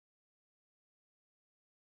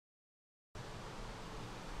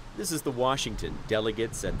This is the Washington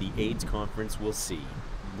delegates at the AIDS conference will see.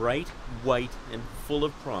 Bright, white, and full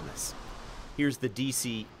of promise. Here's the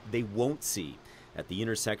D.C. they won't see at the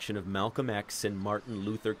intersection of Malcolm X and Martin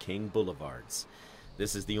Luther King Boulevards.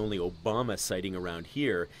 This is the only Obama sighting around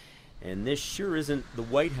here, and this sure isn't the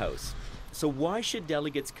White House. So why should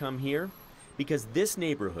delegates come here? Because this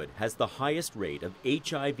neighborhood has the highest rate of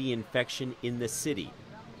HIV infection in the city,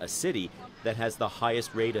 a city that has the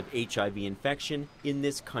highest rate of HIV infection in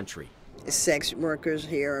this country. Sex workers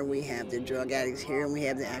here, we have the drug addicts here, and we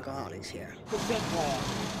have the alcoholics here.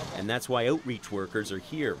 And that's why outreach workers are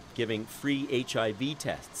here, giving free HIV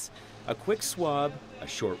tests. A quick swab, a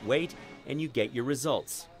short wait, and you get your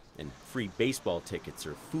results. And free baseball tickets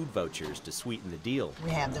or food vouchers to sweeten the deal. We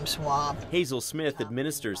have them swabbed. Hazel Smith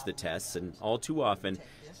administers the tests and all too often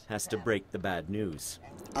has to break the bad news.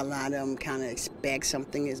 A lot of them kind of expect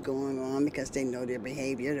something is going on because they know their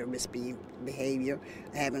behavior, their risky behavior,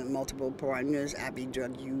 having multiple partners, IV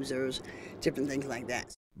drug users, different things like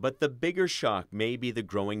that. But the bigger shock may be the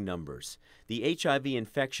growing numbers. The HIV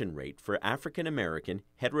infection rate for African American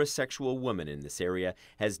heterosexual women in this area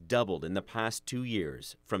has doubled in the past 2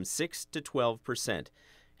 years, from 6 to 12%.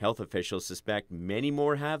 Health officials suspect many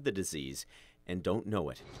more have the disease and don't know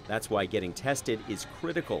it. That's why getting tested is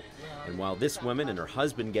critical. And while this woman and her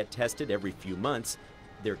husband get tested every few months,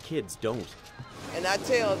 their kids don't. And I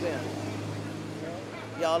tell them,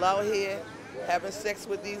 y'all out here having sex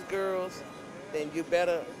with these girls, then you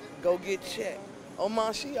better go get checked. Oh,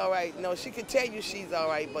 Mom, she all right. No, she can tell you she's all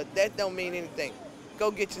right, but that don't mean anything.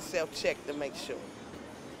 Go get yourself checked to make sure.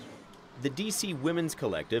 The DC Women's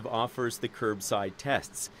Collective offers the curbside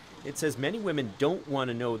tests. It says many women don't want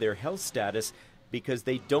to know their health status because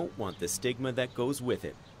they don't want the stigma that goes with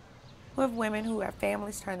it. We have women who have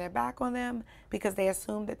families turn their back on them because they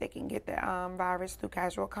assume that they can get the virus through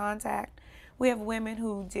casual contact. We have women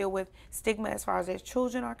who deal with stigma as far as their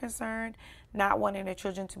children are concerned, not wanting their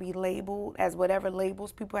children to be labeled as whatever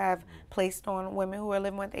labels people have placed on women who are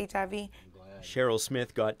living with HIV. Cheryl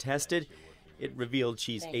Smith got tested. It revealed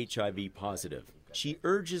she's HIV positive. She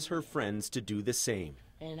urges her friends to do the same.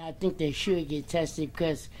 And I think they should get tested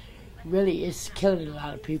because really it's killing a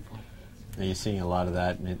lot of people. Are you seeing a lot of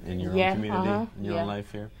that in your own community, in your own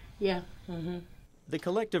life here? Yeah. The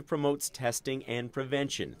collective promotes testing and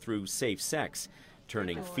prevention through safe sex,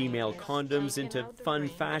 turning female condoms into fun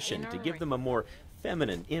fashion to give them a more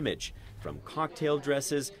feminine image, from cocktail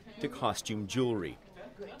dresses to costume jewelry.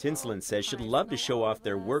 Tinslin says she'd love to show off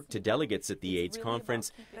their work to delegates at the AIDS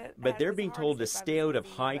conference, but they're being told to stay out of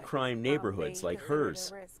high-crime neighborhoods like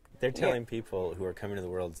hers. They're telling people who are coming to the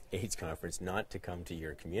World AIDS Conference not to come to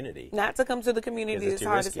your community. Not to come to the community as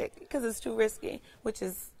hard as it, because it's too risky, which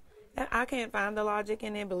is, I can't find the logic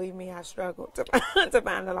in it. Believe me, I struggle to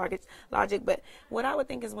find the logic. But what I would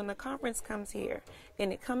think is when the conference comes here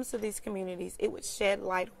and it comes to these communities, it would shed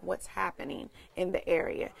light on what's happening in the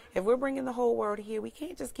area. If we're bringing the whole world here, we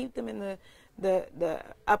can't just keep them in the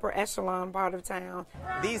upper echelon part of town.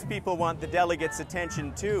 These people want the delegates'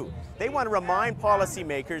 attention too. They want to remind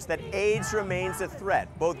policymakers that AIDS remains a threat,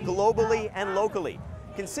 both globally and locally.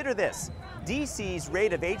 Consider this. DC's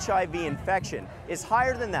rate of HIV infection is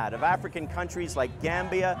higher than that of African countries like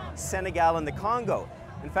Gambia, Senegal, and the Congo.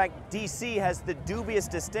 In fact, DC has the dubious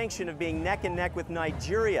distinction of being neck and neck with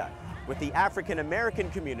Nigeria, with the African American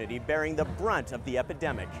community bearing the brunt of the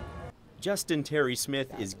epidemic. Justin Terry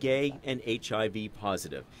Smith is gay and HIV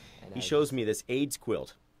positive. He shows me this AIDS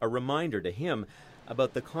quilt, a reminder to him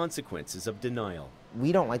about the consequences of denial.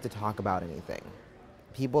 We don't like to talk about anything.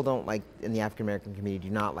 People don't like, in the African American community,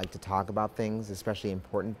 do not like to talk about things, especially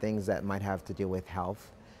important things that might have to do with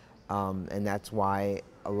health. And that's why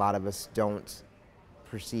a lot of us don't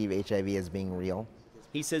perceive HIV as being real.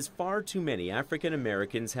 He says far too many African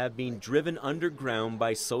Americans have been driven underground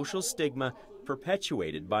by social stigma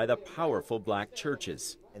perpetuated by the powerful black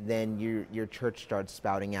churches. And then your church starts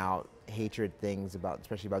spouting out hatred things about,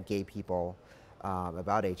 especially about gay people,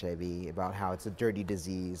 about HIV, about how it's a dirty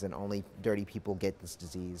disease and only dirty people get this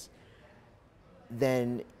disease.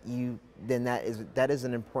 Then that is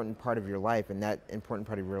an important part of your life, and that important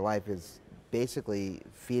part of your life is basically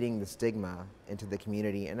feeding the stigma into the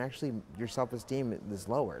community, and actually your self-esteem is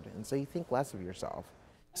lowered, and so you think less of yourself.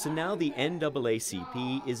 So now the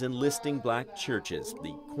NAACP is enlisting black churches,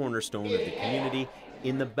 the cornerstone of the community,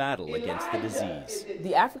 in the battle against the disease.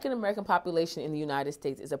 The African American population in the United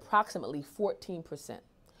States is approximately 14%.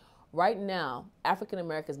 Right now, African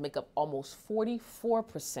Americans make up almost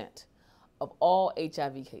 44% of all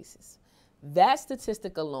HIV cases. That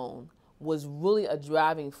statistic alone was really a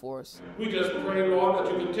driving force. We just pray, Lord,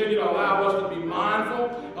 that you continue to allow us to be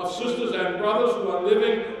mindful of sisters and brothers who are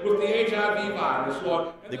living with the HIV virus,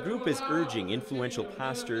 Lord. The group is urging influential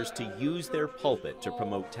pastors to use their pulpit to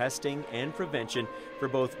promote testing and prevention for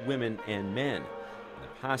both women and men. The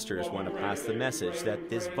pastors want to pass the message that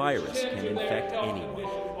this virus can infect anyone.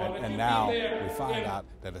 And now we find out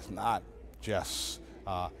that it's not just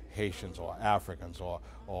Haitians or Africans or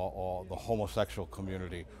the homosexual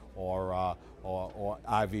community or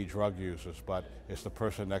IV drug users, but it's the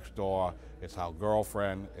person next door, it's our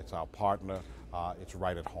girlfriend, it's our partner, it's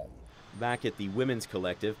right at home. Back at the Women's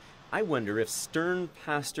Collective, I wonder if stern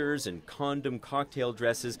pastors and condom cocktail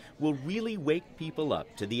dresses will really wake people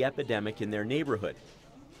up to the epidemic in their neighborhood.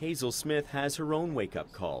 Hazel Smith has her own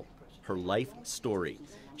wake-up call, her life story.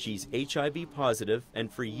 She's HIV positive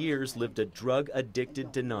and for years lived a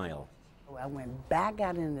drug-addicted denial. I went back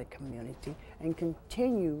out in the community and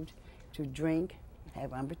continued to drink,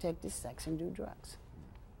 have unprotected sex, and do drugs.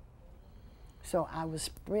 So I was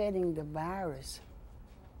spreading the virus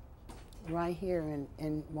right here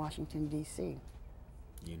in Washington, D.C.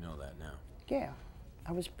 You know that now. Yeah,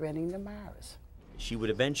 I was spreading the virus. She would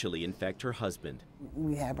eventually infect her husband.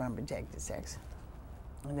 We have unprotected sex.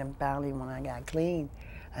 And then finally, when I got clean,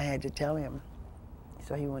 I had to tell him.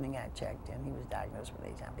 So he went and got checked, and he was diagnosed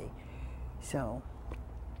with HIV. So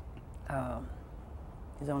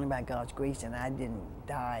it's only by God's grace, and I didn't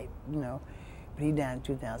die, you know, but he died in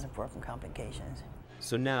 2004 from complications.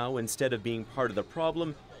 So now, instead of being part of the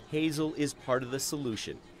problem, Hazel is part of the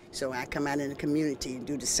solution. So I come out in the community and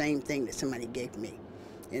do the same thing that somebody gave me.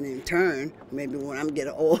 And in turn, maybe when I get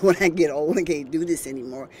old and can't do this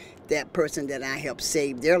anymore, that person that I helped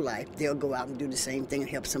save their life, they'll go out and do the same thing and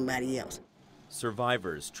help somebody else.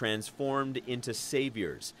 Survivors transformed into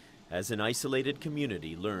saviors as an isolated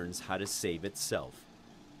community learns how to save itself.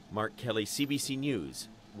 Mark Kelley, CBC News,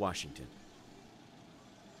 Washington.